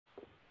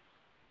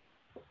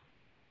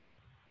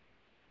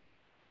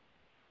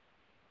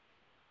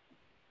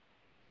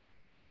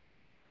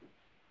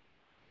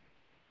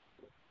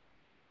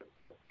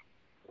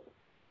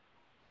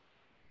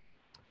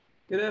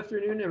Good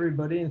afternoon,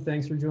 everybody, and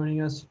thanks for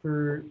joining us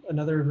for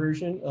another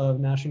version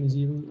of National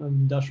Museum of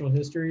Industrial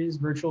History's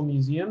virtual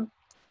museum.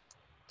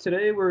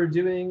 Today, we're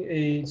doing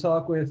a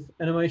talk with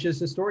NMIH's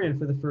historian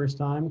for the first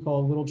time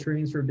called Little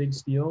Trains for Big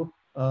Steel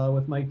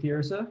with Mike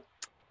Piersa.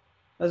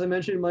 As I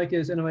mentioned, Mike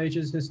is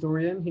NMIH's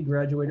historian. He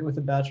graduated with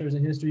a bachelor's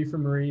in history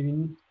from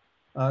Moravian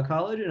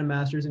College and a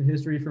master's in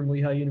history from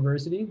Lehigh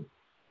University.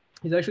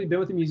 He's actually been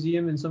with the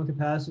museum in some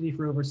capacity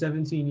for over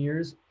 17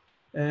 years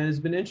and has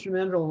been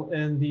instrumental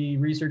in the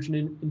research and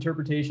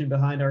interpretation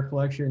behind our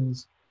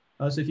collections.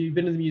 So if you've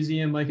been to the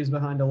museum, Mike is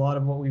behind a lot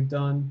of what we've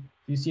done.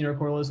 If you've seen our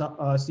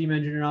cordless steam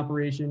engine in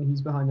operation,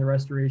 he's behind the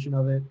restoration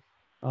of it.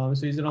 So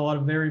he's done a lot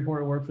of very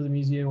important work for the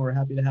museum. We're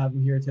happy to have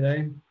him here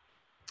today.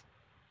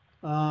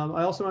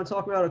 I also want to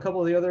talk about a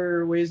couple of the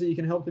other ways that you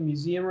can help the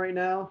museum right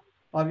now.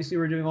 Obviously,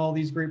 we're doing all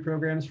these great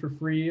programs for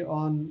free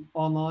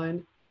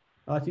online.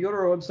 If you go to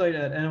our website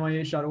at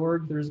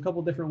NMIH.org, there's a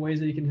couple different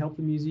ways that you can help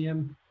the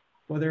museum,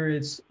 whether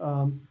it's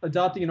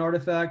adopting an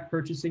artifact,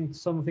 purchasing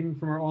something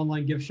from our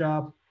online gift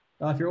shop.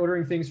 If you're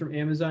ordering things from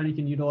Amazon, you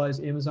can utilize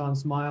Amazon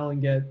Smile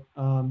and get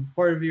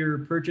part of your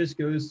purchase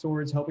goes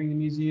towards helping the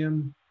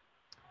museum.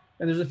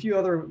 And there's a few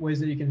other ways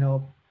that you can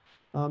help.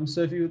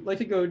 So if you'd like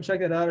to go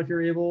check that out, if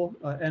you're able,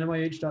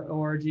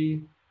 NMIH.org,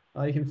 you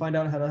can find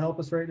out how to help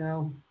us right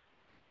now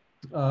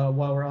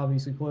while we're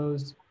obviously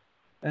closed.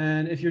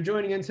 And if you're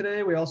joining in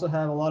today, we also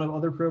have a lot of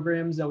other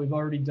programs that we've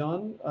already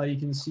done. You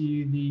can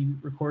see the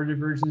recorded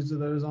versions of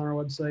those on our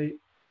website.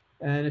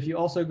 And if you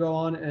also go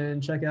on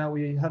and check out,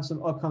 we have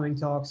some upcoming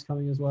talks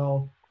coming as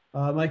well.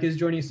 Mike is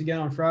joining us again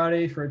on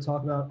Friday for a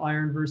talk about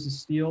iron versus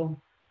steel.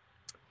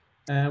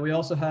 And we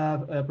also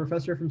have a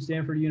professor from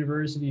Stanford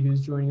University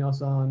who's joining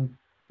us on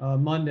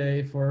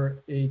Monday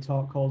for a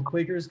talk called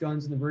Quakers,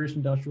 Guns, and the British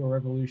Industrial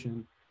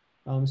Revolution.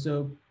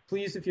 So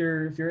please, if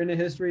you're into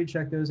history,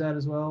 check those out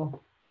as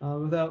well.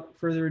 Without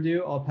further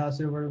ado, I'll pass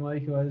it over to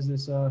Mike, who has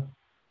this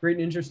great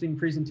and interesting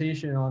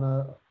presentation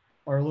on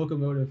our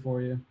locomotive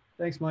for you.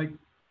 Thanks, Mike.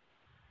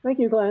 Thank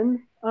you,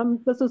 Glenn.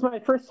 This is my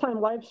first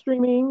time live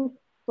streaming,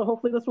 so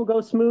hopefully this will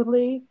go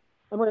smoothly.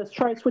 I'm going to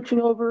try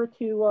switching over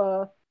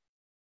to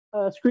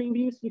screen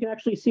view so you can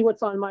actually see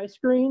what's on my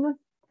screen.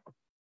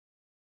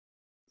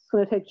 It's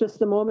going to take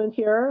just a moment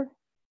here.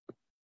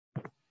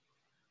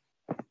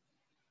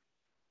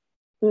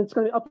 And it's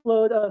going to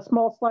upload a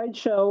small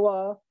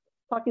slideshow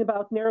talking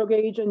about narrow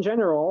gauge in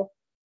general.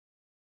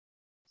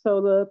 So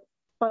the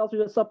files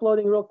are just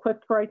uploading real quick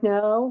right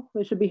now.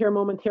 They should be here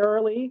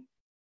momentarily.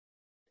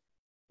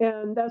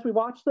 And as we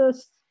watch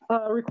this,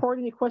 record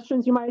any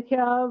questions you might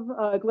have.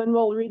 Glenn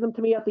will read them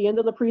to me at the end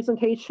of the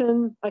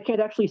presentation. I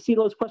can't actually see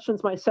those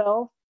questions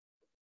myself.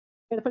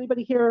 And if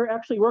anybody here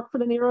actually worked for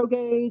the narrow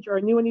gauge or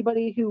knew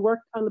anybody who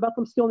worked on the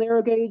Bethlehem Steel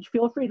narrow gauge,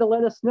 feel free to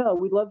let us know.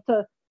 We'd love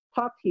to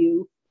talk to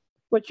you.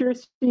 What you're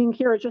seeing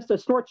here is just a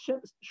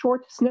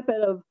short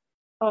snippet of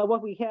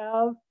what we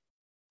have.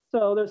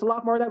 So there's a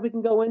lot more that we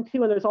can go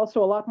into, and there's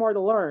also a lot more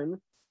to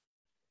learn.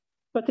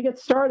 But to get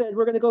started,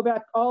 we're going to go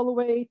back all the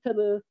way to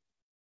the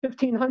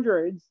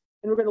 1500s,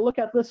 and we're going to look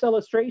at this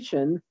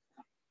illustration.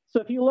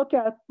 So if you look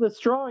at this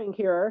drawing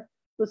here,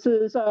 this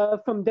is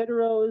from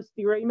Diderot's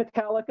De Re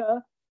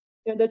Metallica,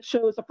 and it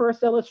shows the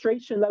first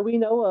illustration that we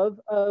know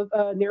of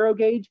a narrow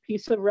gauge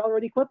piece of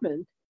railroad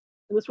equipment.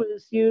 And this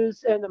was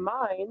used in a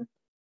mine.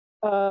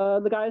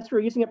 The guys who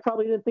were using it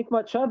probably didn't think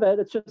much of it.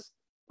 It's just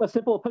a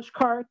simple push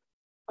cart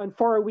on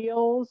 4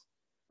 wheels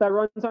that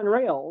runs on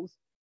rails.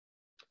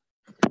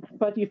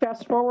 But you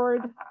fast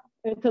forward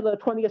into the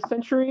 20th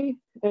century,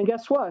 and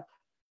guess what?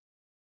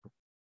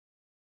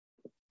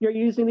 You're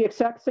using the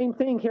exact same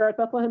thing here at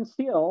Bethlehem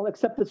Steel,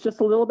 except it's just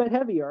a little bit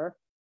heavier.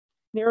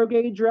 Narrow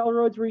gauge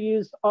railroads were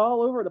used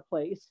all over the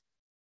place.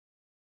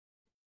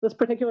 This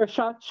particular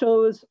shot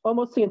shows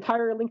almost the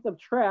entire length of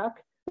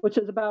track, which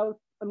is about,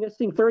 I'm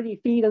guessing,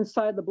 30 feet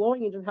inside the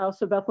blowing engine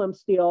house of Bethlehem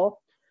Steel.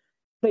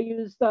 They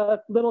used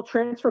little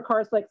transfer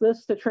cars like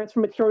this to transfer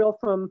material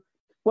from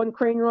one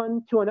crane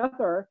run to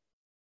another.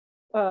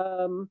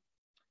 So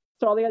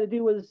all they had to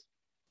do was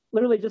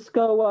literally just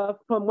go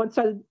from one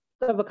side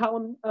of a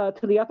column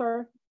to the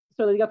other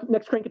so that the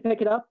next crane could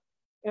pick it up.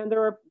 And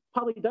there are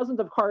probably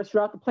dozens of cars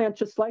throughout the plant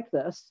just like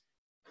this.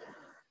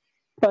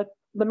 But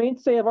the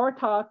mainstay of our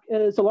talk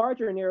is a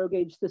larger narrow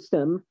gauge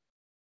system.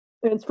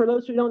 And for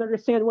those who don't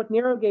understand what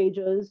narrow gauge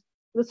is,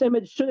 this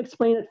image should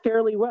explain it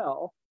fairly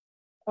well.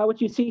 What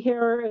you see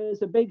here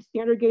is a big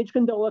standard gauge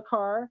gondola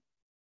car.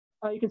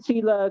 You can see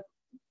the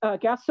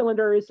gas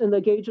cylinders in the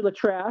gauge of the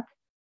track.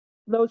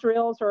 Those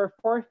rails are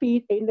 4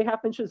 feet,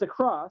 8.5 inches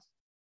across,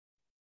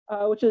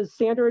 which is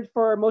standard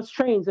for most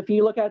trains. If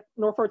you look at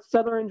Norfolk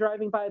Southern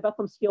driving by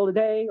Bethlehem Steel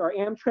today, or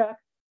Amtrak,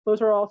 those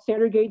are all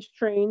standard gauge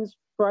trains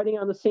riding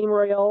on the same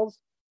rails,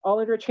 all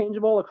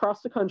interchangeable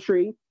across the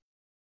country.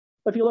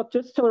 If you look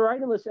just to the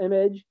right in this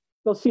image,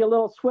 you'll see a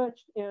little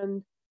switch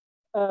and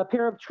a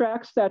pair of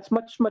tracks that's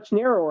much, much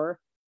narrower.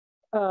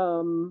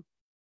 And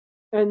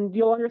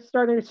you'll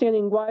start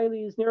understanding why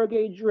these narrow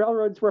gauge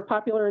railroads were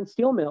popular in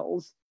steel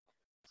mills.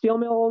 Steel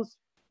mills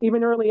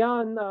Even early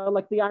on,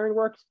 like the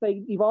ironworks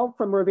they evolved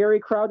from were very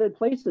crowded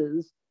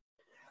places.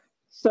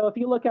 So if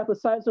you look at the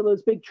size of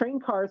those big train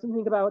cars and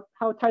think about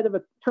how tight of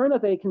a turn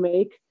that they can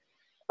make,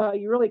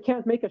 you really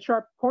can't make a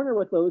sharp corner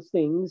with those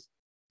things.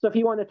 So if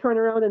you want to turn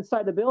around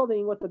inside the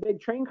building with a big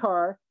train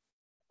car,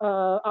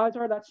 odds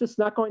are that's just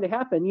not going to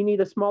happen. You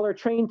need a smaller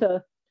train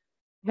to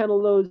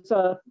handle those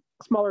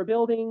smaller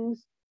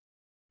buildings.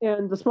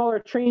 And the smaller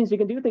trains, you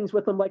can do things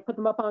with them, like put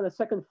them up on a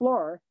second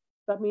floor.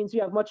 That means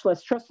you have much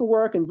less trestle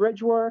work and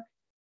bridge work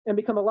and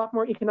become a lot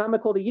more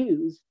economical to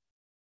use.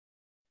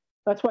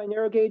 That's why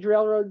narrow gauge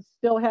railroads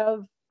still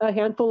have a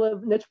handful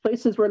of niche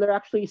places where they're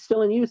actually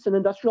still in use in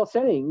industrial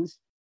settings.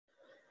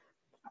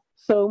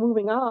 So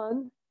moving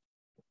on,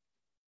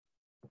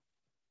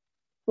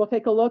 we'll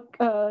take a look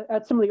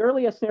at some of the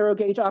earliest narrow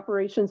gauge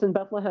operations in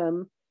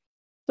Bethlehem.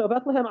 So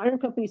Bethlehem Iron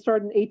Company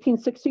started in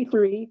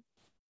 1863.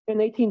 In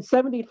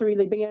 1873,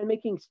 they began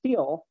making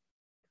steel.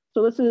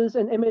 So this is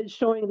an image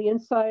showing the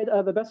inside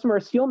of a Bessemer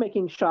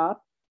steelmaking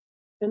shop.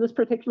 In this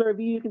particular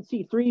view, you can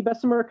see 3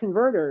 Bessemer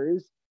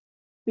converters.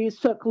 These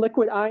took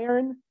liquid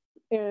iron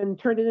and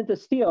turned it into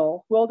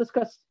steel. We'll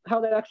discuss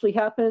how that actually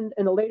happened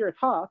in a later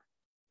talk.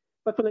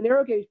 But for the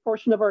narrow gauge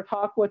portion of our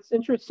talk, what's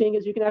interesting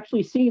is you can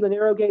actually see the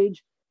narrow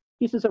gauge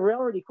pieces of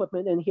railroad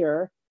equipment in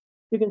here.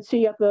 You can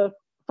see at the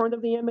front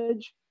of the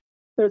image,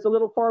 there's a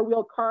little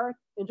 4-wheel cart.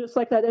 And just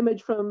like that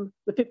image from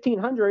the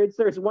 1500s,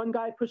 there's one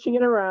guy pushing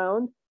it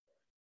around.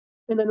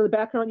 And then in the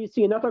background, you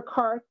see another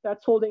cart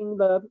that's holding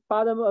the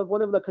bottom of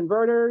one of the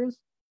converters.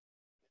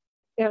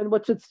 And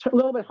what's a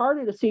little bit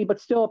harder to see,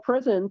 but still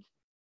present,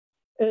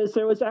 is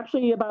there was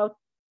actually about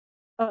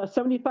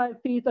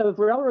 75 feet of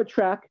railroad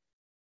track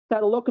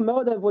that a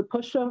locomotive would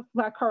push a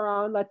flat car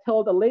on that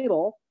held a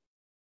ladle.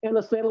 And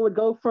this ladle would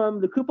go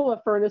from the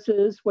cupola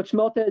furnaces, which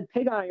melted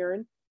pig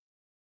iron,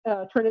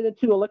 turn it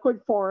into a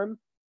liquid form.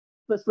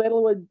 This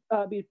ladle would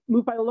be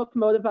moved by the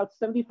locomotive about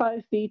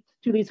 75 feet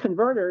to these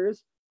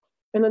converters.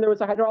 And then there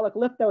was a hydraulic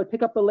lift that would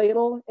pick up the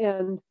ladle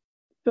and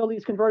fill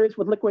these converters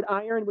with liquid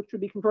iron, which would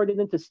be converted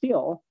into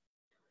steel.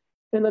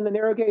 And then the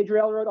narrow gauge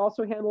railroad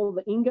also handled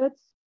the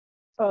ingots.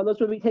 Those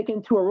would be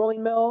taken to a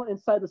rolling mill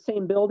inside the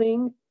same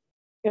building.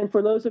 And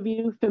for those of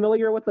you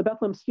familiar with the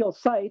Bethlehem Steel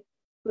site,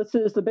 this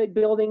is the big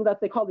building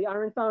that they call the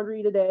Iron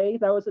Foundry today.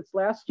 That was its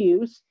last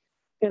use.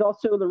 And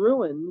also the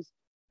ruins,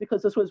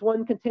 because this was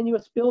one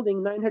continuous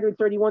building,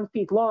 931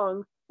 feet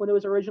long when it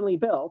was originally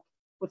built,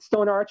 with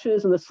stone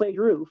arches and the slate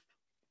roof.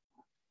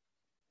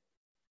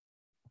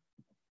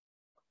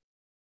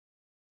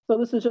 So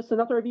this is just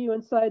another view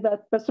inside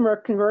that Bessemer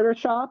converter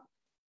shop.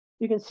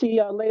 You can see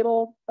a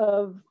ladle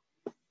of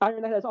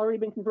iron that has already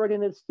been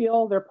converted into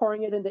steel. They're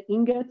pouring it into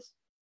ingots,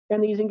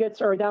 and these ingots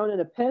are down in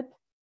a pit.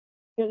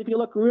 And if you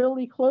look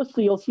really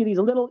closely, you'll see these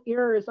little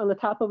ears on the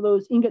top of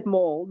those ingot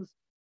molds.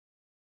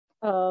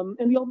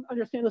 And you'll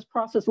understand this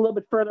process a little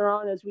bit further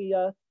on as we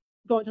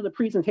go into the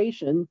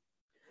presentation.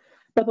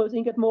 But those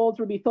ingot molds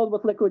would be filled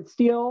with liquid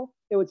steel.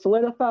 It would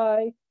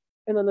solidify,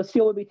 and then the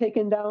steel would be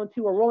taken down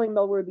to a rolling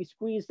mill where it would be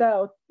squeezed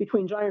out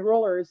between giant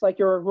rollers, like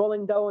you're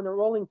rolling dough in a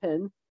rolling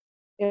pin,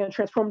 and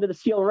transformed into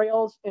steel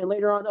rails and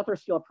later on other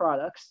steel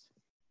products.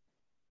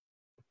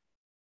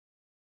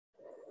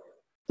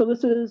 So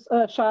this is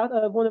a shot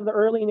of one of the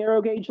early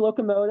narrow gauge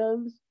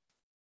locomotives.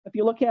 If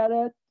you look at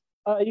it,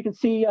 you can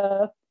see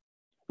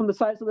from the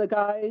size of the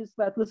guys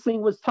that this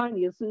thing was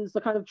tiny. This is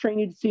the kind of train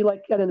you'd see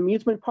like at an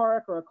amusement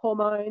park or a coal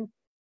mine.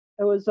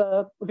 It was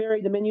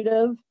very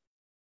diminutive.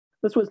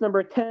 This was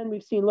number 10.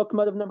 We've seen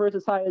locomotive numbers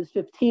as high as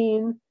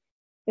 15.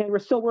 And we're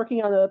still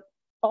working on an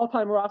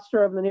all-time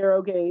roster of the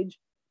narrow gauge,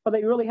 but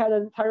they really had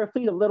an entire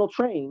fleet of little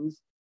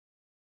trains.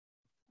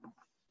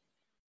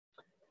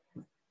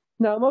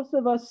 Now, most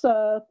of us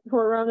who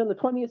are around in the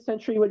 20th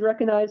century would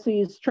recognize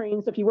these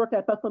trains if you worked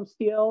at Bethlehem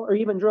Steel or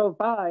even drove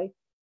by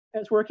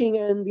as working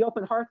in the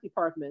open hearth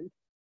department.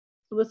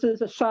 So this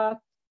is a shot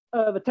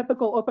of a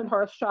typical open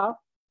hearth shop.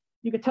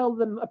 You could tell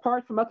them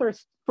apart from other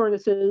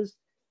furnaces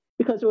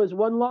because it was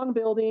one long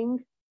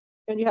building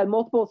and you had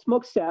multiple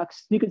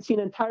smokestacks. You could see an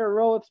entire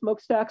row of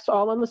smokestacks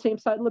all on the same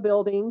side of the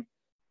building.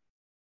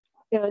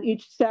 And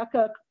each stack,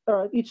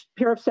 or each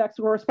pair of stacks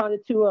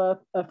corresponded to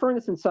a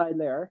furnace inside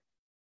there.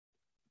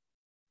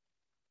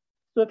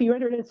 So if you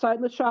entered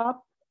inside the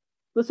shop,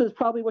 this is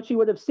probably what you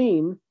would have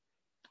seen.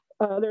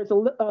 There's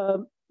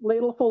a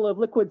ladle full of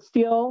liquid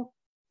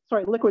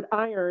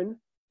iron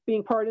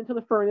being poured into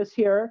the furnace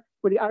here,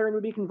 where the iron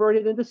would be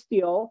converted into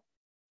steel.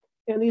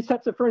 And these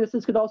types of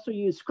furnaces could also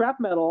use scrap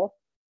metal.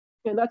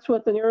 And that's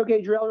what the narrow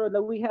gauge railroad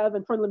that we have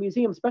in front of the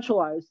museum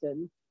specialized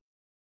in.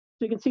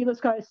 So you can see this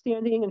guy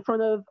standing in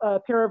front of a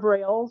pair of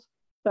rails.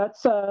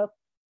 That's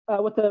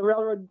what the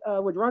railroad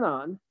would run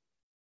on.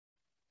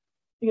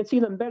 You can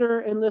see them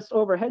better in this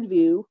overhead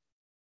view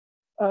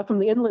from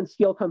the Inland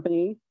Steel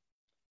Company.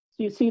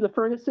 So you see the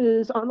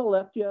furnaces on the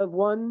left. You have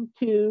 1,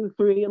 2,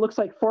 3. It looks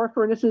like 4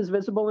 furnaces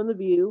visible in the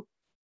view.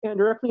 And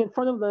directly in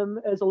front of them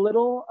is a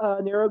little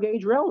narrow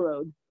gauge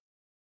railroad.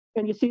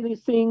 And you see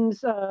these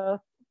things that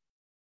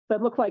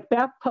look like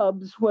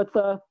bathtubs with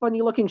a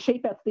funny looking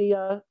shape at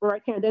the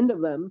right-hand end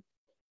of them.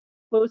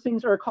 Those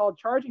things are called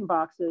charging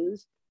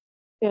boxes.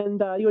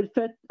 And you would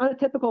fit on a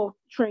typical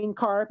train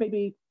car,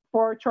 maybe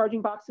 4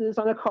 charging boxes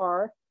on a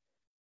car.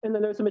 And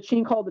then there's a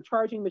machine called the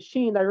charging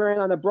machine that ran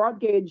on a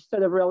broad gauge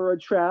set of railroad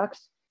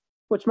tracks,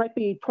 which might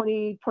be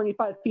 20,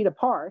 25 feet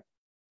apart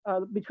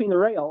between the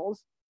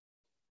rails.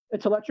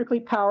 It's electrically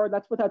powered.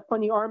 That's what that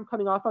funny arm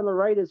coming off on the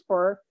right is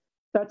for.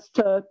 That's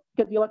to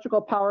get the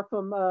electrical power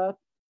from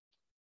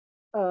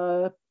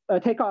a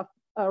takeoff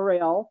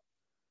rail.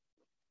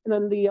 And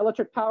then the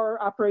electric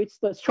power operates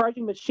this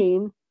charging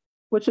machine,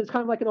 which is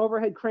kind of like an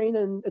overhead crane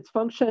in its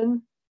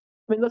function.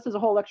 I mean, this is a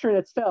whole lecture in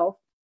itself,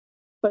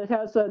 but it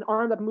has an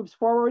arm that moves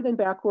forward and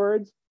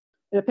backwards,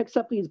 and it picks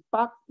up these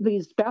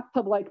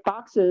bathtub-like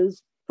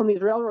boxes from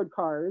these railroad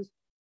cars.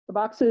 The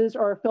boxes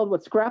are filled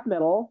with scrap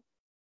metal,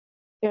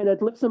 and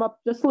it lifts them up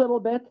just a little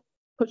bit,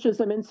 pushes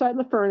them inside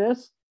the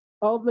furnace.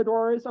 All of the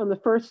doors on the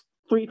first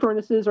 3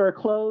 furnaces are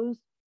closed.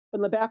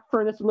 In the back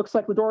furnace, it looks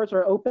like the doors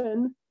are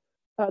open.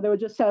 They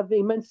would just have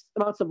immense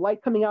amounts of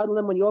light coming out of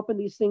them when you open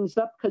these things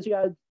up, because you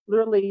had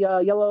literally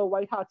yellow,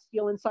 white hot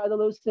steel inside of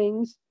those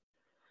things.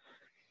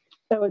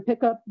 That would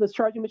pick up, this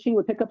charging machine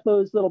would pick up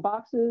those little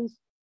boxes,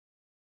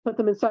 put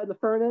them inside the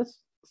furnace,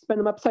 spin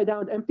them upside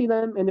down, empty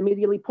them, and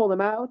immediately pull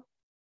them out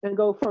and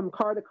go from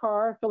car to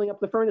car, filling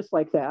up the furnace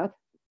like that.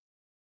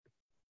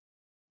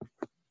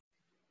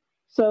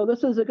 So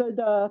this is a good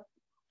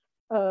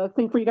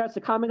thing for you guys to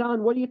comment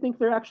on. What do you think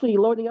they're actually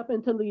loading up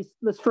into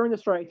this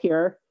furnace right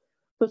here?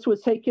 This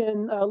was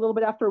taken a little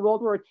bit after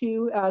World War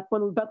II at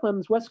one of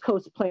Bethlehem's West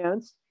Coast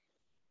plants.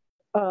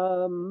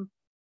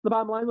 The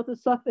bottom line with this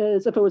stuff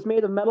is if it was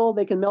made of metal,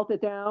 they can melt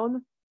it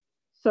down.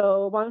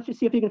 So why don't you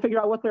see if you can figure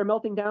out what they're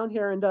melting down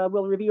here, and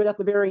we'll review it at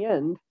the very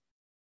end.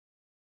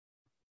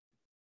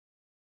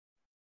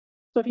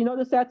 So if you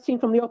notice that scene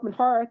from the open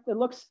hearth, it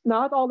looks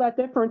not all that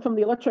different from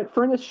the electric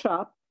furnace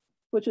shop,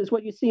 which is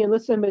what you see in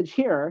this image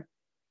here.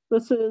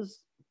 This is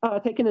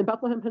taken in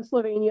Bethlehem,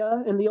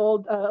 Pennsylvania, in the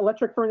old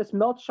electric furnace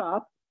melt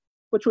shop,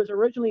 which was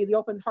originally the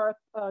open hearth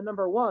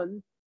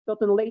 #1,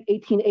 built in the late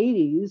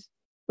 1880s.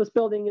 This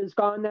building is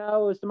gone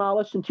now. It was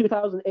demolished in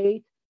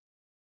 2008.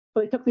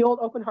 But they took the old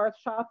open hearth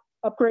shop,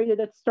 upgraded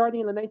it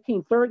starting in the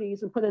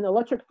 1930s, and put in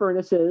electric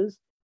furnaces.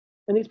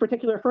 And these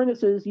particular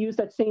furnaces use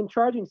that same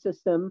charging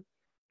system.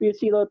 You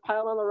see the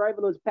pile on the right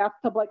with those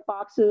bathtub-like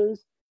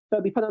boxes that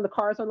would be put on the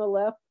cars on the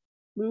left,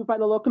 moved by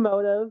the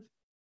locomotive,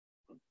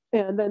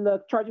 and then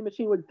the charging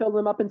machine would fill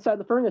them up inside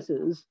the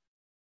furnaces.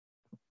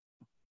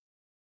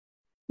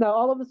 Now,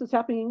 all of this is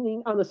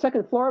happening on the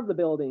second floor of the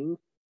building.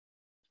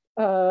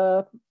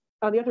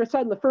 On the other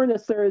side of the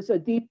furnace, there is a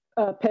deep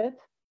pit,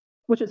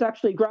 which is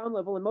actually ground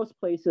level in most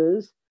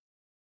places.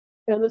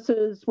 And this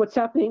is what's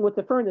happening with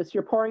the furnace.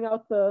 You're pouring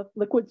out the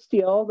liquid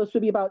steel. This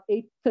would be about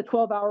 8 to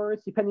 12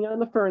 hours, depending on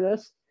the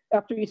furnace,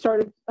 after you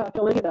started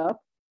filling it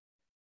up.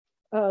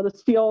 The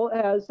steel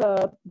has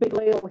a big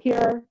ladle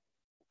here,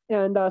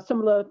 and some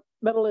of the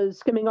metal is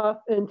skimming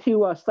off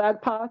into a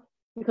slag pot,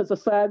 because the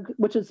slag,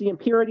 which is the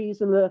impurities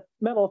in the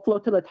metal,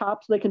 float to the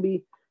top so they can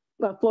be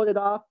floated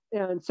off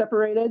and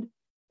separated.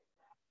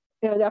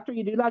 And after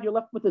you do that, you're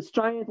left with this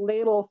giant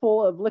ladle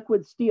full of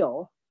liquid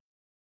steel.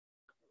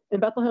 In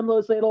Bethlehem,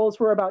 those ladles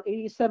were about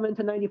 87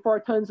 to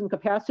 94 tons in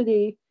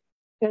capacity.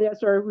 And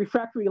as our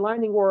refractory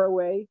lining wore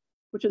away,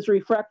 which is a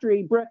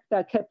refractory brick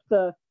that kept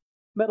the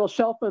metal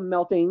shell from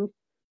melting,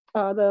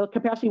 the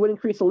capacity would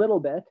increase a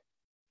little bit.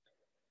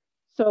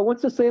 So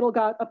once this ladle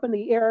got up in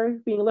the air,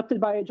 being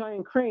lifted by a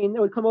giant crane, it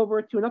would come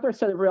over to another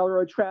set of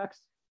railroad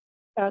tracks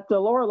at the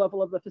lower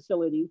level of the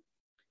facility.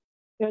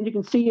 And you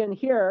can see in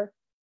here,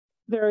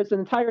 there is an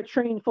entire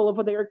train full of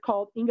what they are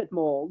called ingot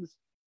molds.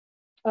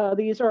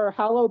 These are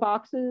hollow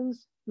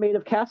boxes made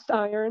of cast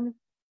iron,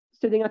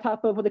 sitting on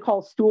top of what they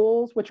call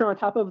stools, which are on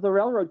top of the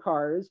railroad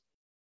cars.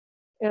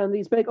 And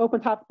these big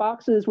open top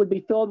boxes would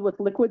be filled with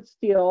liquid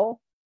steel,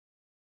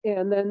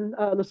 and then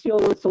the steel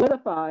would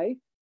solidify.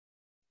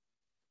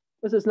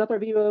 This is another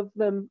view of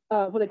them,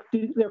 what they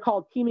do, they're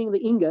called teaming the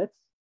ingots.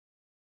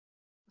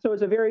 So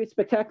it's a very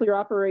spectacular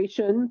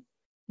operation.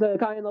 The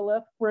guy on the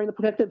left wearing the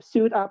protective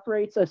suit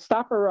operates a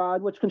stopper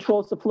rod, which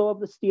controls the flow of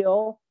the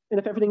steel. And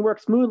if everything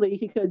works smoothly,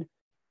 he could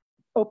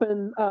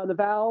open the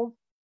valve,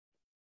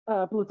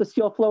 let the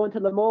steel flow into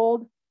the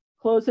mold,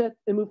 close it,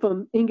 and move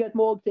from ingot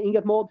mold to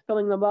ingot mold,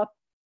 filling them up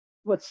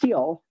with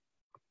steel.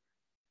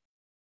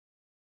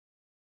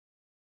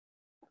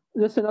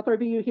 This is another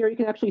view here. You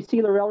can actually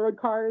see the railroad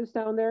cars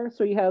down there.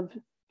 So you have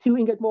 2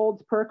 ingot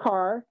molds per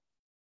car.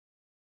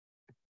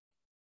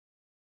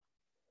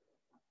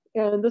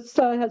 And this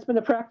has been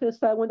a practice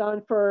that went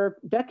on for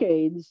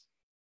decades.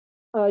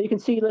 You can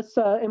see this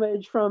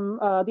image from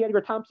the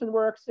Edgar Thompson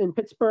Works in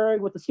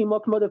Pittsburgh with the steam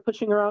locomotive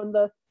pushing around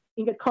the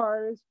ingot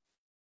cars.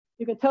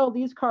 You can tell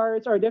these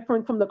cars are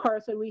different from the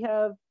cars that we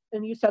have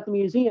in use at the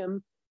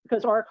museum,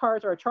 because our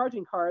cars are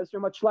charging cars. They're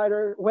much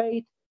lighter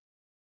weight,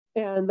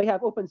 and they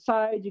have open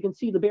sides. You can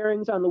see the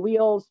bearings on the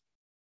wheels.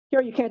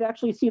 Here you can't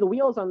actually see the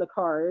wheels on the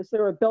cars. They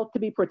were built to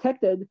be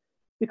protected,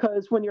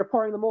 because when you're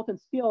pouring the molten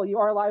steel, you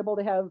are liable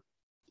to have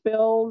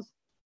spills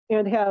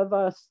and have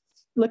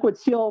liquid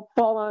steel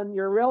fall on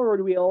your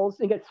railroad wheels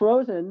and get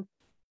frozen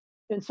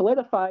and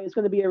solidify is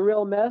going to be a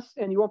real mess,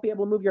 and you won't be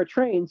able to move your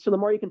train. So the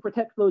more you can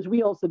protect those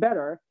wheels, the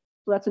better.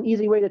 So that's an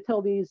easy way to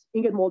tell these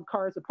ingot mold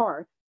cars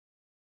apart.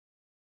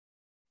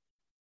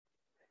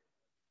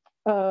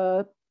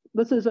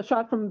 This is a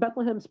shot from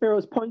Bethlehem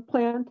Sparrows Point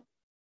plant.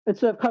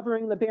 Instead of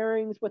covering the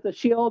bearings with a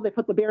shield, they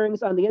put the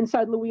bearings on the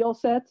inside of the wheel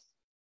sets.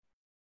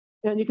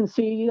 And you can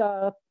see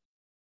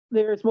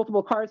there's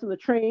multiple cars in the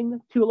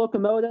train, 2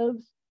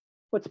 locomotives.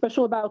 What's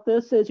special about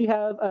this is you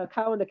have a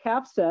cow and a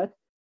calf set.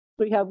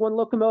 So you have one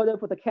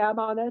locomotive with a cab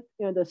on it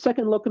and a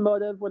second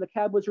locomotive where the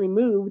cab was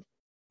removed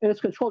and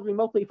it's controlled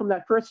remotely from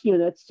that first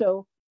unit.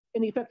 So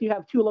in effect, you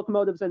have 2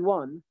 locomotives in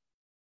one.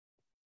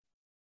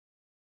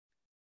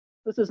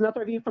 This is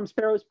another view from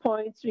Sparrows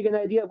Point, so you get an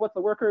idea of what the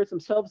workers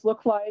themselves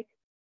look like.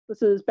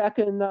 This is back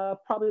in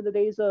probably the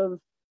days of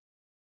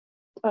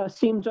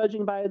steam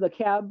judging by the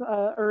cab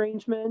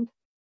arrangement.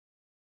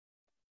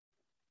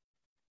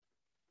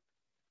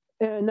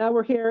 And now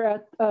we're here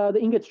at the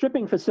ingot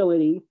stripping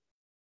facility.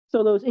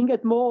 So those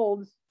ingot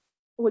molds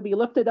would be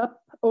lifted up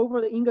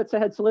over the ingots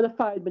that had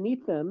solidified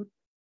beneath them.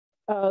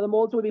 The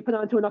molds would be put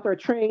onto another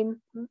train,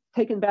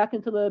 taken back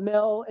into the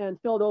mill and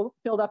filled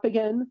up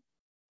again.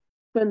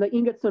 Then the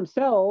ingots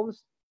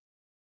themselves,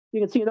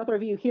 you can see another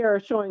view here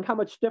showing how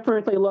much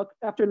different they look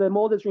after the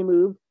mold is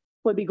removed,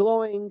 would be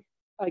glowing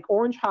like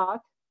orange hot.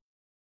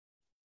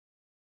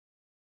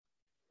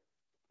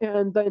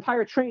 And the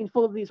entire train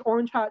full of these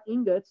orange hot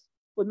ingots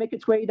would make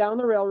its way down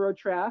the railroad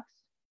tracks,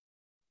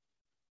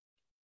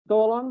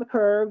 go along the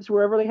curves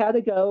wherever they had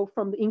to go,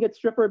 from the ingot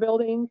stripper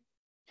building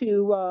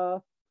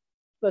to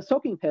the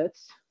soaking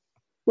pits,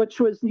 which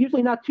was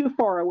usually not too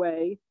far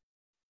away.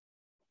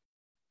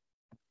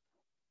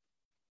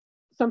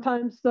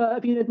 Sometimes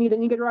if you didn't need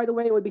an ingot right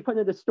away, it would be put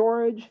into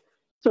storage.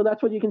 So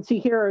that's what you can see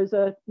here is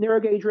a narrow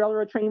gauge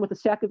railroad train with a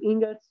stack of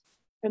ingots,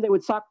 and they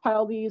would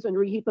stockpile these and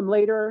reheat them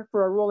later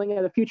for a rolling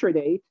at a future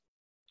date.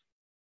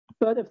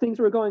 But if things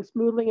were going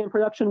smoothly and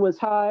production was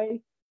high,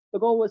 the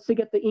goal was to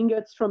get the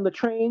ingots from the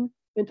train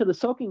into the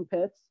soaking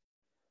pits.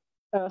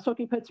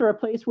 Soaking pits are a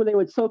place where they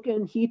would soak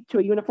in heat to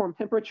a uniform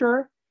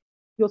temperature.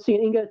 You'll see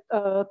an ingot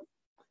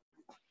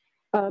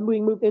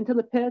being moved into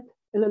the pit,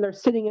 and then they're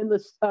sitting in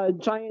this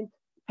giant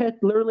pit,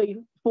 literally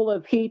full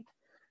of heat.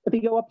 If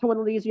you go up to one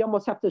of these, you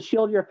almost have to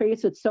shield your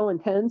face. It's so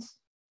intense.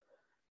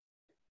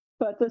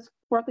 But this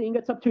brought the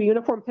ingots up to a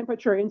uniform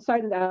temperature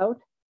inside and out.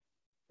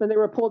 Then they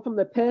were pulled from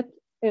the pit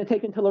and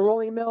taken to the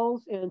rolling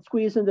mills and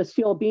squeezed into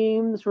steel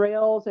beams,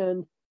 rails,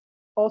 and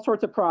all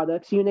sorts of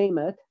products, you name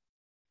it.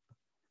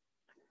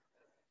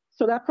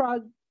 So that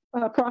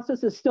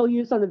process is still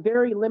used on a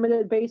very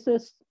limited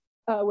basis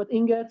with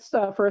ingots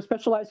for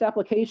specialized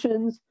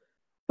applications,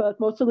 but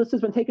most of this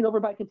has been taken over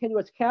by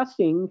continuous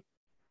casting.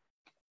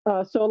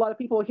 So a lot of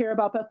people hear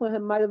about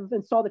Bethlehem might have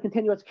installed a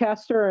continuous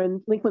caster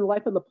and lengthened the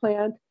life of the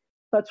plant.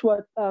 That's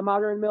what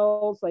modern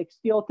mills like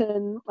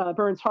Steelton,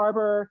 Burns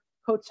Harbor,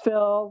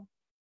 Coatesville,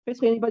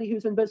 basically anybody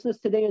who's in business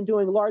today and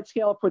doing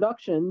large-scale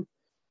production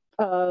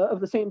of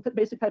the same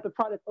basic type of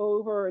product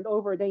over and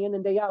over, day in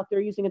and day out,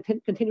 they're using a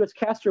continuous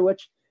caster,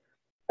 which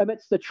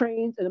emits the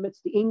trains and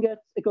emits the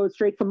ingots. It goes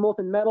straight from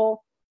molten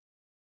metal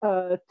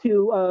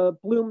to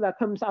bloom that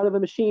comes out of a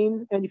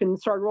machine, and you can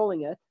start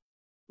rolling it.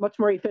 Much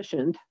more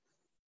efficient.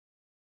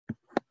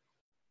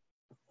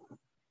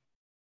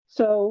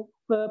 So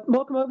the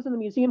locomotives in the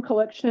museum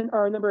collection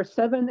are number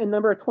 7 and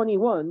number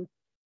 21.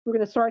 We're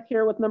going to start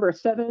here with number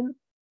 7.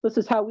 This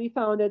is how we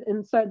found it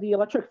inside the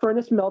electric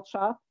furnace melt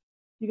shop.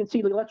 You can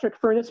see the electric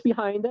furnace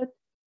behind it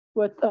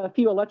with a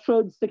few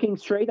electrodes sticking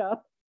straight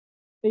up.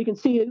 And you can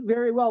see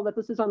very well that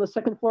this is on the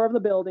 2nd floor of the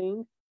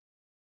building.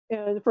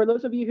 And for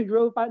those of you who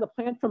drove by the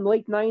plant from the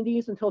late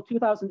 90s until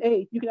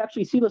 2008, you could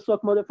actually see this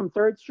locomotive from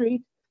 3rd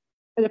Street.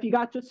 And if you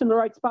got just in the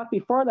right spot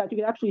before that, you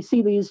could actually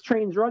see these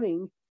trains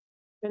running.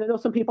 And I know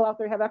some people out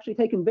there have actually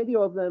taken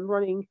video of them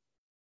running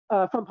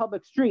from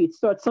public streets.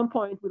 So at some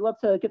point, we'd love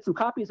to get some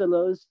copies of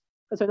those,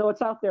 because I know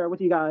it's out there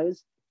with you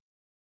guys.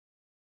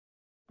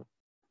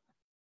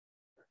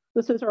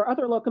 This is our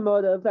other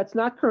locomotive that's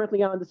not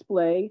currently on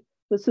display.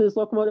 This is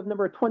locomotive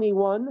number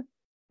 21.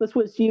 This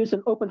was used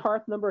in open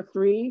hearth number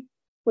 3,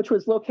 which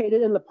was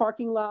located in the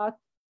parking lot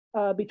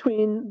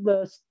between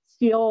the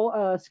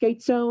steel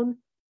skate zone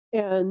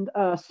and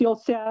steel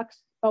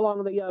stacks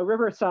along the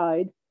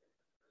riverside.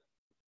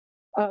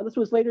 This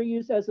was later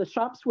used as a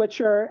shop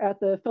switcher at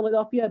the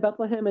Philadelphia,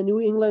 Bethlehem, and New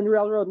England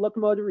Railroad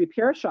locomotive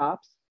repair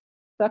shops.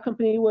 That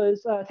company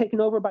was taken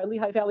over by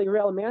Lehigh Valley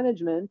Rail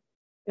Management,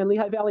 and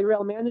Lehigh Valley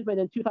Rail Management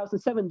in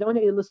 2007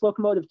 donated this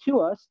locomotive to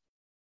us,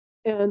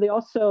 and they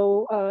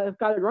also have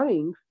got it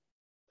running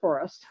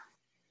for us.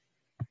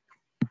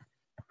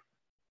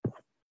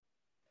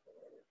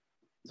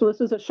 So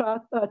this is a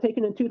shot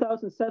taken in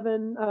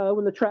 2007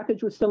 when the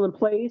trackage was still in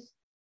place.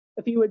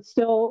 If you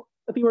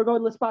were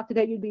going to the spot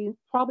today, you'd be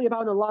probably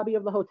about in the lobby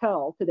of the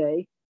hotel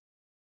today.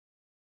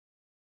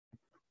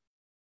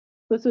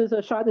 This is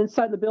a shot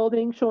inside the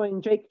building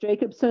showing Jake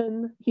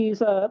Jacobson. He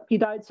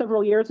died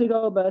several years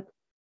ago, but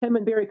Him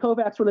and Barry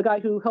Kovacs were the guy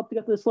who helped to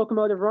get this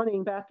locomotive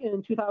running back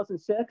in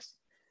 2006.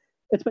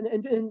 It's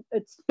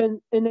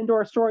been in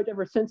indoor storage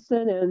ever since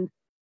then, and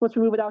once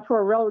we move it out to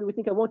our railroad, we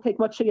think it won't take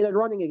much to get it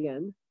running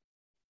again.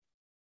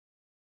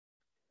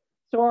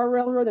 So our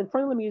railroad in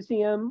front of the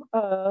museum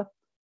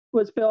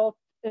was built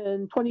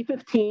in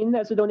 2015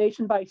 as a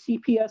donation by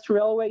CPS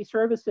Railway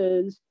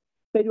Services.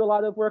 They do a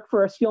lot of work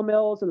for our steel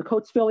mills in the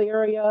Coatesville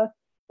area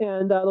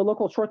and the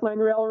local short line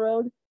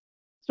railroad.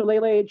 So they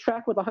laid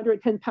track with a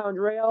 110-pound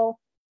rail,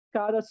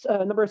 got us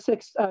number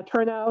 6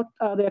 turnout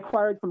they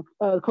acquired from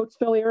the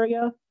Coatesville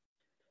area.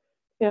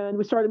 And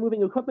we started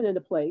moving equipment into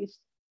place.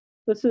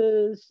 This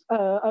is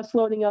us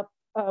loading up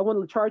one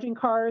of the charging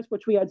cars,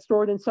 which we had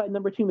stored inside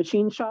number 2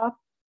 machine shop.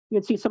 You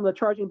can see some of the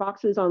charging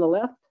boxes on the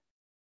left.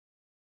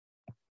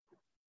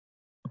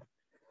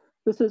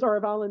 This is our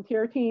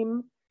volunteer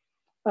team.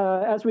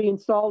 As we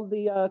installed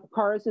the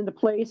cars into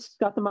place,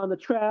 got them on the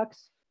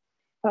tracks,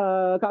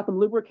 got them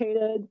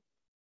lubricated,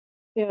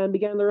 and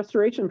began the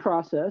restoration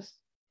process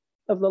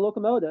of the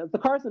locomotive. The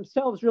cars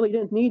themselves really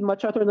didn't need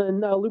much other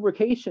than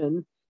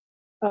lubrication.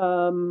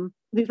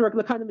 These were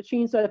the kind of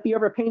machines that if you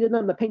ever painted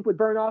them, the paint would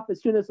burn off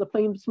as soon as the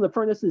flames from the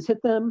furnaces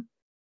hit them.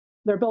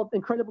 They're built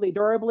incredibly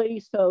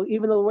durably, so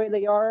even the way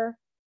they are,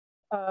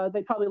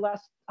 they probably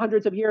last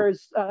hundreds of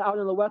years out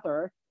in the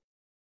weather.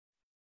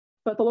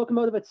 But the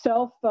locomotive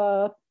itself,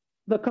 the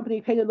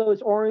company painted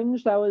those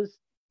orange. That was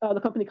the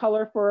company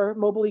color for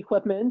mobile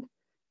equipment.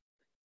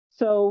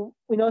 So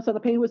we noticed that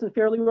the paint was in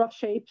fairly rough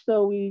shape,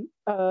 so we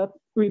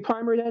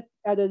re-primered it,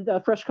 added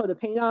a fresh coat of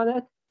paint on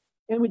it,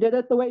 and we did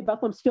it the way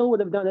Bethlehem Steel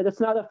would have done it. It's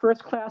not a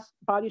first-class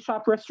body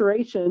shop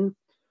restoration.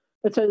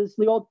 It's as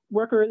the old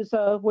workers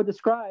would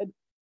describe: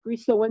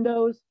 grease the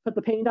windows, put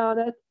the paint on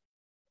it,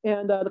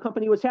 and the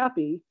company was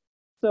happy.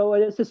 So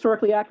it is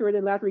historically accurate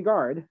in that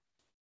regard.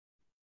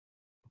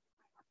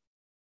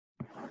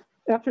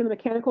 After the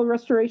mechanical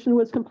restoration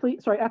was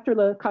complete, after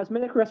the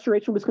cosmetic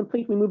restoration was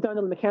complete, we moved on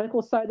to the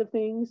mechanical side of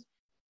things.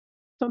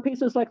 Some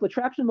pieces like the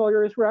traction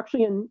motors were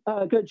actually in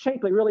good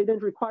shape. They really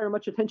didn't require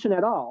much attention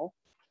at all.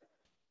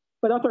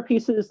 But other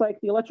pieces like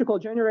the electrical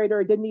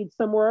generator did need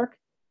some work.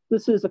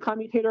 This is a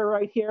commutator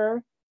right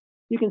here.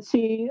 You can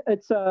see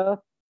it's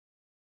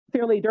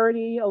fairly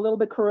dirty, a little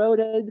bit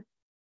corroded,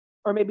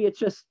 or maybe it's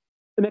just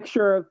a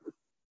mixture of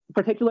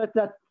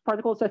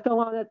particles that fell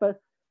on it, but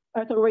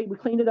at the rate we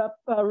cleaned it up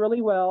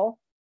really well.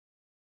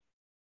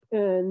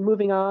 And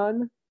moving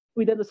on,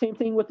 we did the same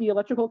thing with the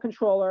electrical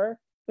controller.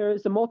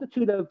 There's a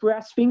multitude of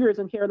brass fingers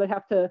in here that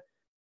have to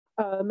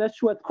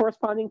mesh with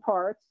corresponding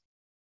parts.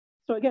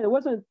 So again, it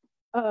wasn't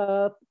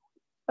a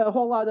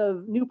whole lot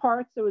of new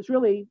parts. It was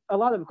really a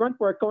lot of grunt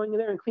work going in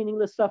there and cleaning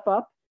this stuff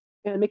up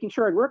and making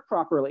sure it worked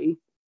properly.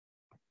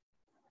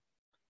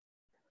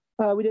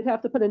 We did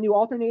have to put a new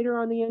alternator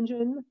on the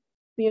engine.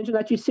 The engine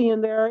that you see in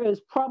there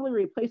is probably a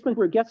replacement,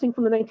 we're guessing,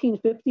 from the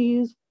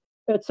 1950s.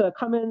 It's a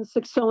Cummins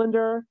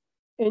 6-cylinder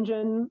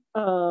engine,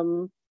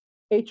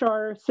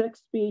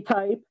 HR6B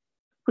type,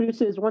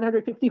 produces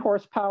 150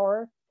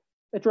 horsepower.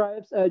 It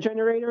drives a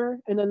generator,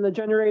 and then the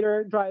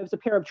generator drives a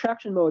pair of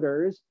traction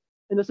motors.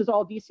 And this is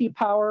all DC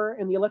power,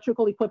 and the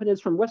electrical equipment is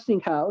from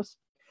Westinghouse.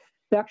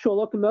 The actual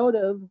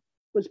locomotive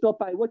was built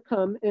by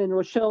Whitcomb in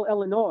Rochelle,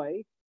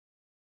 Illinois.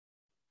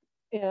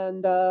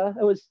 And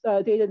it was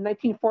dated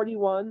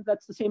 1941.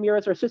 That's the same year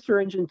as our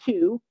sister engine,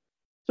 too.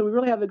 So we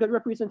really have a good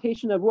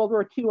representation of World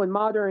War II and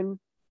modern,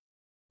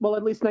 well,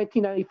 at least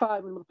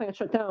 1995 when the plant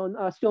shut down,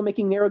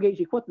 steelmaking narrow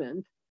gauge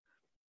equipment.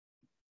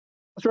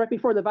 So right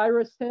before the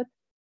virus hit,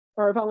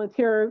 our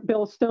volunteer,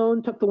 Bill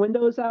Stone, took the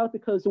windows out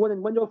because the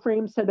wooden window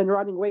frames had been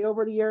rotting away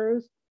over the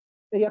years.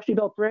 And he actually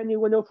built brand new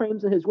window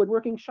frames in his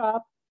woodworking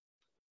shop.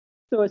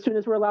 So as soon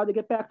as we're allowed to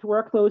get back to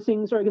work, those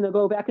things are going to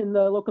go back in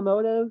the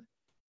locomotive.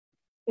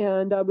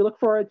 And we look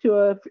forward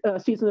to a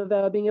season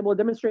of being able to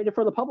demonstrate it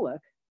for the public.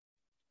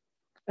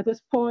 At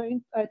this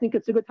point, I think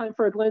it's a good time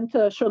for Glenn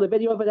to show the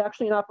video of it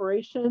actually in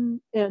operation.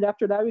 And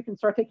after that, we can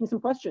start taking some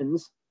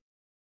questions.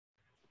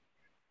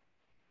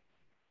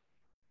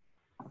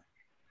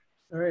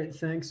 All right,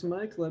 thanks,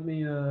 Mike. Let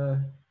me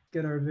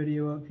get our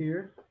video up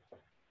here.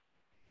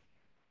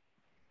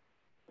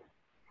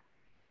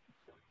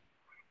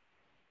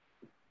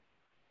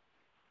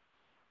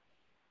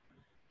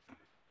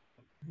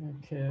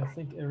 Okay, I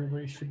think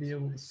everybody should be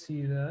able to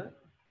see that.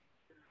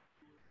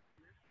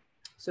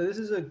 So this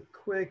is a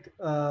quick,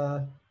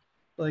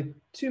 like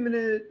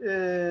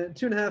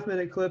 2.5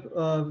 minute clip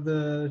of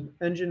the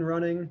engine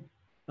running,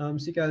 so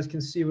you guys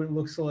can see what it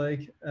looks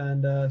like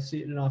and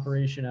see it in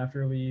operation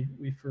after we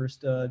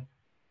first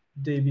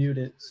debuted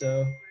it.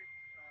 So.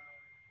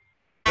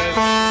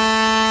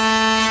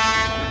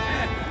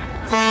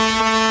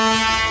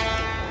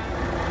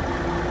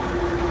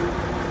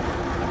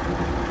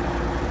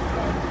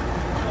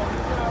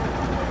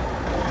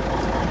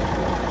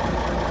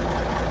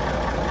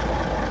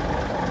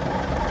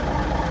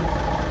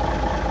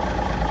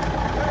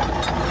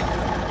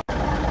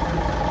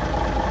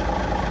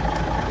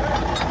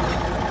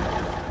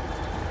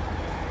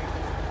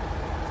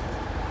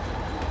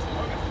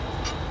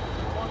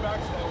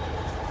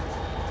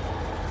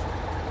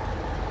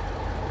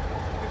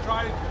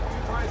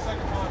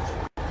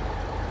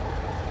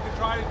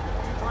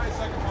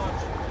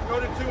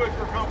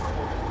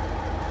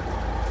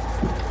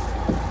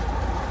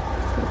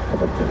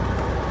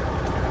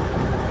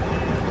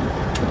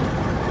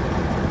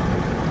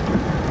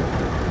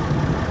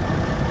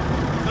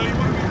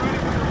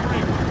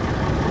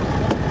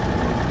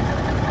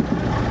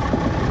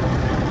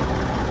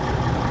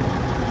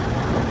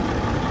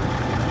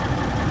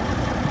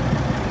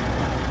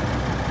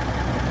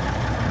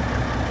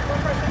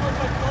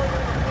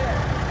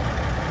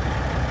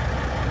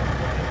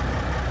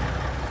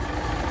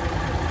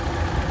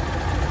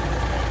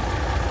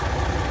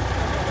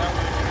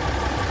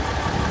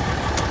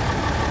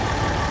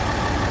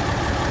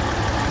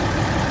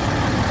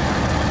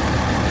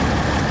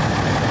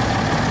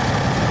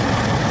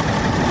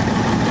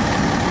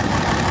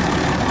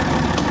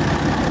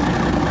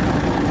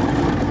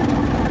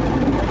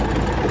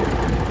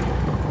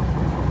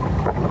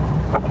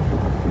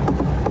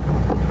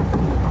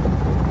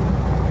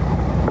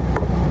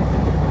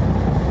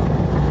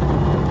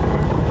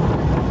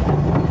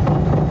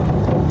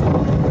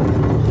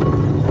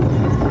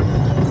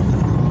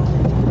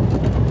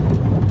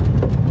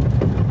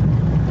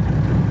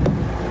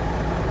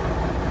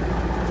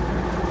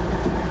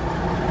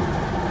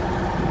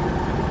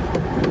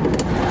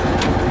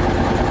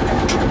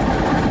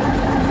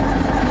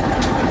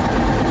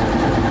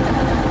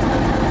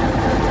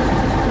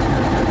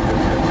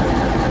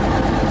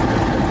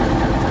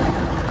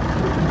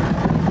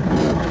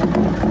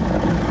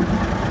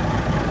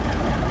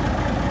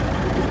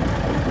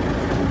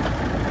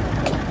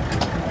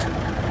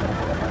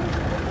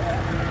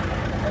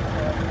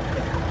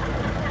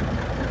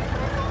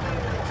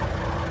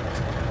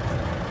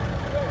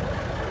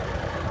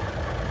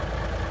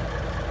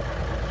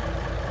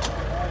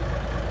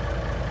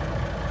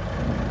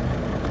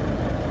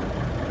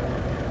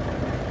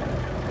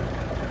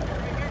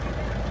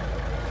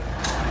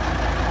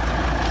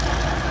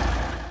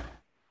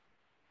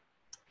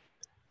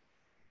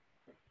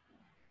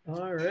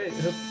 All right.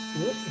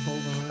 Whoop,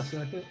 hold on a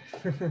second.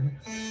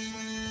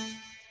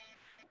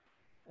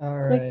 All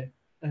right.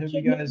 I hope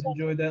you guys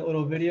enjoyed that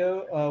little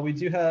video. We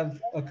do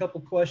have a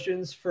couple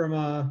questions from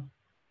a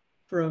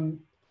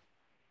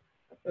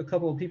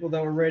couple of people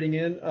that were writing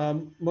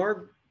in.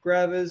 Mark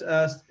Graves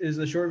asked, "Is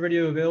the short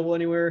video available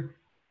anywhere?"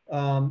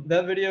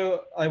 That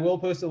video, I will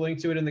post a link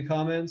to it in the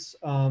comments.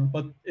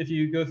 But if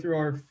you go through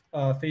our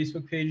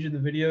Facebook page in the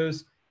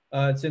videos,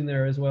 it's in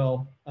there as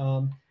well.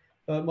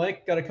 But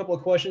Mike, got a couple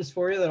of questions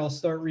for you that I'll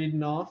start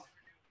reading off.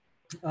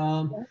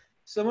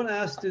 Someone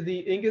asked, "Did the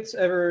ingots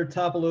ever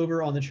topple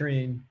over on the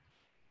train?"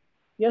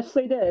 Yes,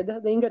 they did.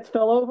 The ingots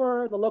fell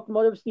over, the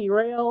locomotives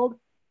derailed.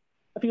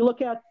 If you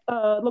look at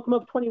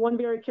locomotive 21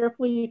 very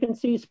carefully, you can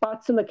see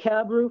spots in the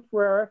cab roof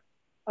where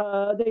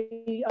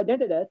they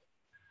dented it.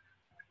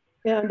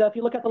 And if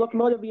you look at the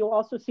locomotive, you'll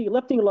also see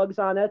lifting lugs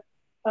on it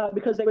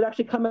because they would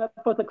actually come up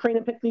with a crane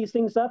and pick these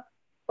things up,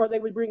 or they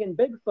would bring in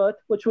Bigfoot,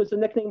 which was a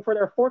nickname for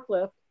their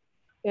forklift.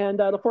 And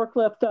the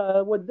forklift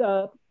would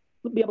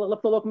be able to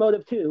lift the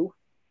locomotive too.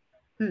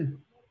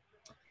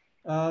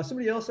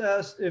 Somebody else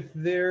asked if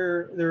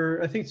there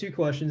are, I think, two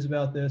questions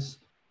about this.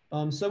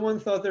 Someone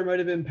thought there might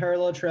have been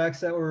parallel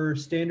tracks that were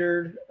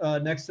standard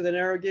next to the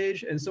narrow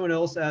gauge, and someone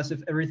else asked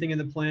if everything in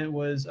the plant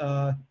was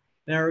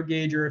narrow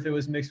gauge or if it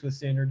was mixed with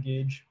standard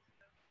gauge.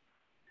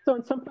 So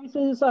in some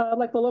places,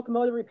 like the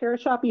locomotive repair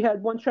shop, you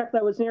had one track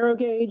that was narrow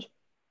gauge,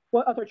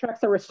 other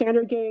tracks that were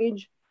standard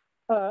gauge,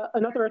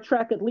 another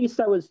track at least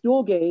that was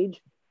dual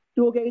gauge.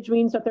 Dual gauge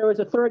means that there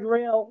was a third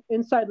rail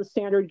inside the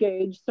standard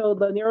gauge, so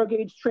the narrow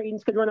gauge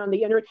trains could run on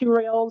the inner two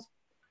rails,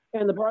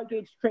 and the broad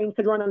gauge train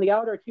could run on the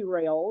outer two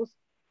rails.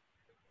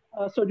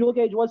 So dual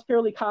gauge was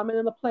fairly common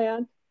in the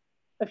plant.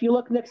 If you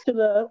look next to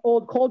the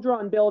old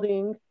Coldron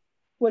building,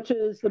 which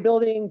is the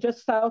building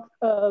just south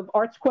of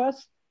Arts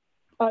Quest,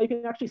 you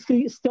can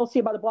actually still see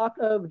about a block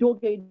of dual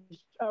gauge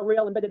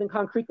rail embedded in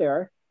concrete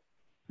there.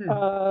 We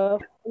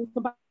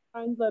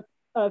combined the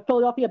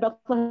Philadelphia,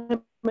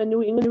 Bethlehem, and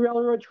New England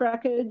Railroad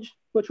trackage,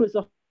 which was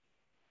a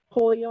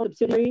wholly owned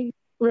subsidiary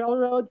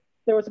railroad.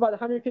 There was about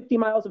 150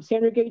 miles of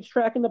standard gauge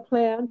track in the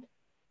plant.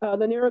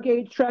 The narrow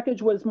gauge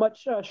trackage was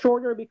much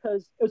shorter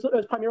because it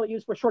was primarily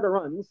used for shorter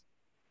runs.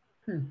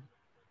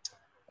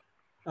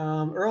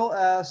 Earl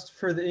asked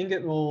for the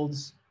ingot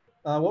molds.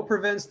 What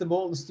prevents the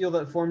molten steel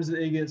that forms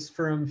the ingots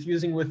from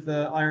fusing with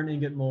the iron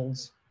ingot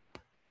molds?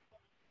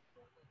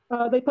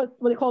 They put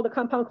what they called a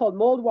compound called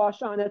mold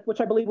wash on it, which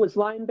I believe was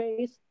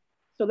lime-based.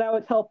 So that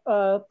would help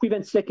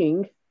prevent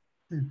sticking.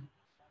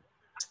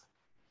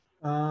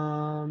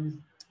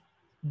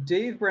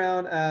 Dave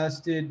Brown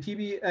asked, "Did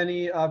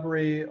PB&E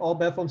operate all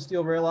Bethlehem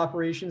Steel rail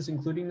operations,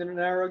 including the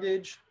narrow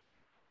gauge?"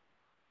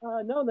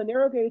 No, the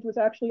narrow gauge was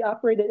actually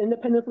operated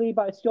independently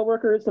by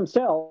steelworkers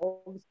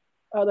themselves.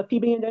 The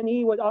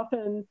PB&E would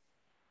often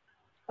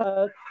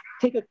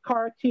take a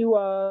car to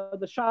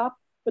the shop,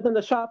 but then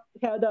the shop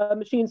had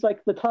machines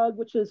like the tug,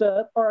 which is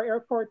our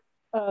airport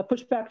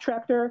pushback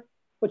tractor,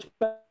 which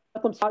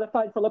Bethlehem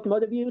modified for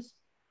locomotive use,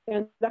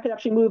 and that could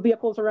actually move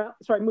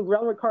move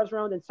railroad cars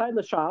around inside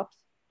the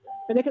shops,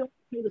 and they could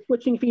pay the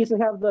switching fees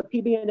and have the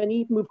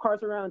PB&E move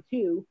cars around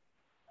too.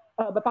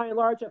 But by and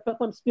large, if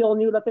Bethlehem Steel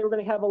knew that they were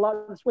going to have a lot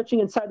of switching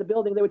inside the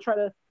building, they would try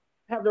to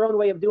have their own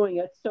way of doing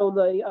it. So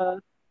they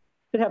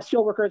could have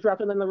steel workers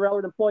rather than the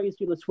railroad employees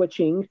do the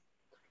switching.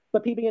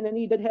 But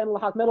PB&E did handle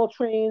hot metal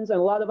trains and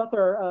a lot of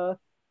other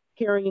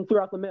carrying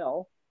throughout the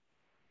mill.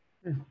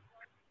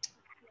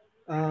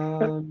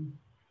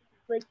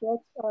 Great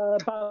books.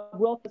 Bob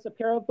Wilk has a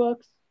pair of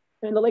books,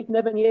 and the late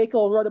Nevin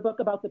Yackel wrote a book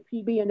about the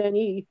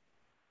PB&E,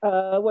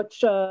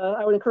 which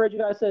I would encourage you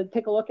guys to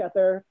take a look at.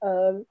 They're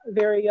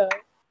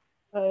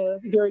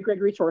very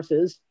great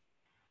resources.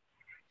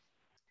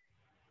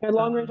 And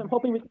long range, I'm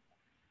hoping we can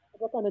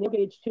work on the narrow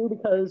gauge too,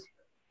 because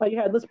you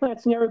had this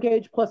plant's narrow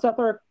gauge plus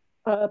other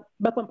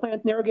Bethlehem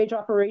plant narrow gauge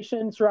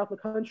operations throughout the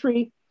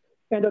country.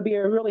 And it'll be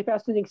a really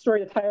fascinating story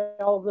to tie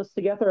all of this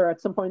together at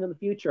some point in the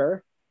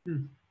future.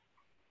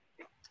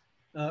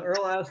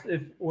 Earl asked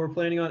if we're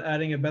planning on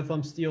adding a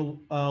Bethlehem Steel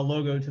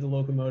logo to the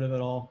locomotive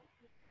at all.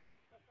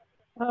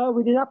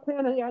 We do not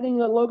plan on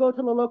adding a logo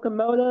to the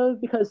locomotive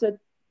because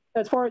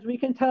as far as we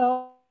can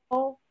tell,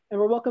 and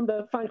we're welcome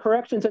to find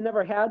corrections, it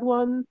never had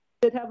one.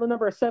 It did have the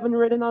number 7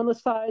 written on the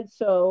side,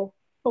 so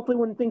hopefully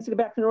when things get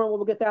back to normal,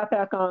 we'll get that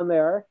back on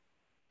there.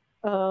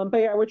 But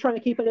yeah, we're trying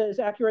to keep it as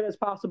accurate as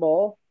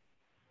possible.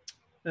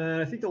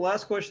 And I think the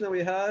last question that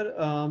we had,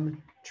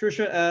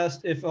 Trisha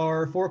asked if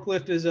our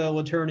forklift is a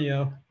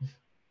Laternio.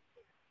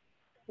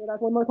 Say that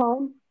one more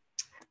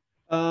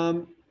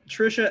time.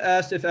 Trisha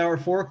asked if our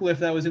forklift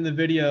that was in the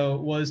video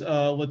was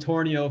a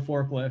Latornio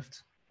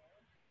forklift.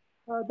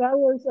 That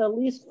was a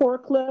leased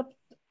forklift,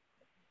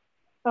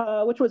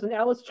 which was an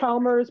Alice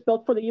Chalmers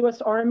built for the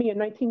U.S. Army in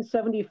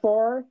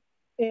 1974.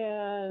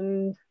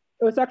 And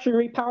it was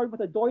actually repowered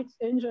with a Deutz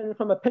engine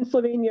from a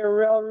Pennsylvania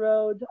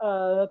Railroad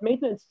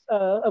maintenance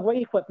of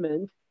way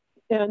equipment.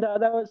 And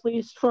that was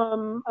leased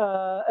from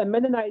a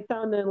Mennonite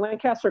down in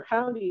Lancaster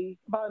County,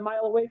 about a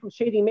mile away from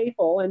Shady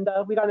Maple. And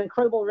we got an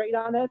incredible rate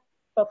on it.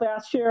 But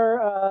last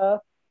year,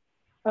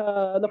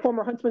 the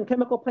former Huntsman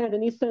Chemical Plant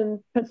in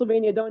Easton,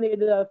 Pennsylvania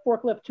donated a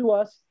forklift to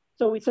us.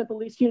 So we sent the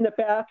leased unit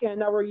back, and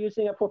now we're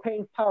using a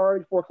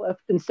propane-powered forklift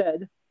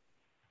instead.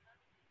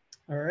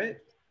 All right.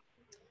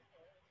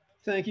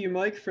 Thank you,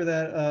 Mike, for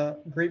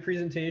that great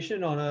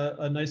presentation on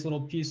a nice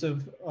little piece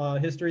of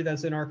history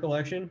that's in our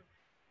collection.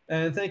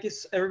 And thank you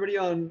everybody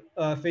on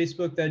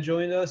Facebook that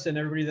joined us and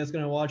everybody that's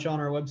going to watch on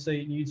our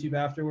website and YouTube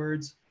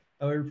afterwards.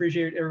 We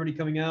appreciate everybody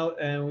coming out,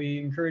 and we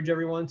encourage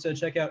everyone to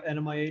check out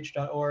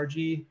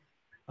NMIH.org.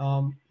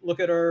 Look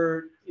at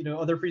our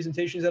other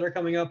presentations that are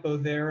coming up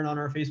both there and on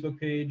our Facebook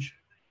page.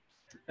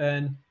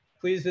 And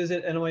please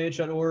visit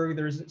NMIH.org.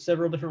 There's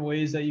several different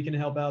ways that you can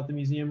help out the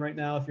museum right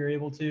now if you're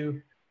able to.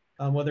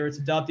 Whether it's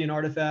adopting an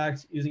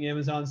artifact, using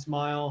Amazon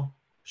Smile,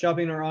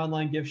 shopping in our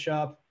online gift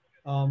shop.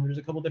 There's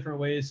a couple different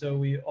ways, so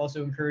we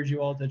also encourage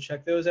you all to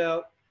check those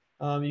out.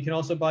 You can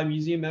also buy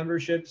museum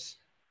memberships,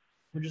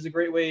 which is a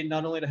great way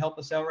not only to help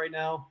us out right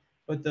now,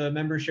 but the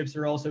memberships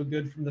are also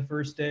good from the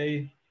first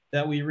day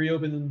that we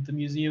reopen the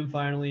museum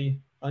finally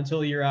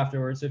until a year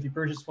afterwards. So if you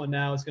purchase one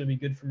now, it's going to be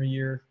good from a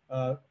year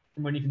from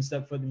when you can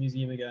step foot in the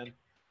museum again.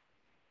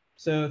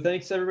 So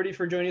thanks everybody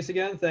for joining us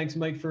again. Thanks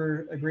Mike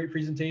for a great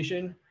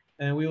presentation.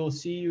 And we will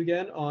see you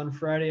again on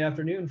Friday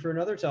afternoon for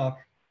another talk.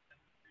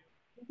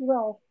 Thank you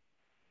all.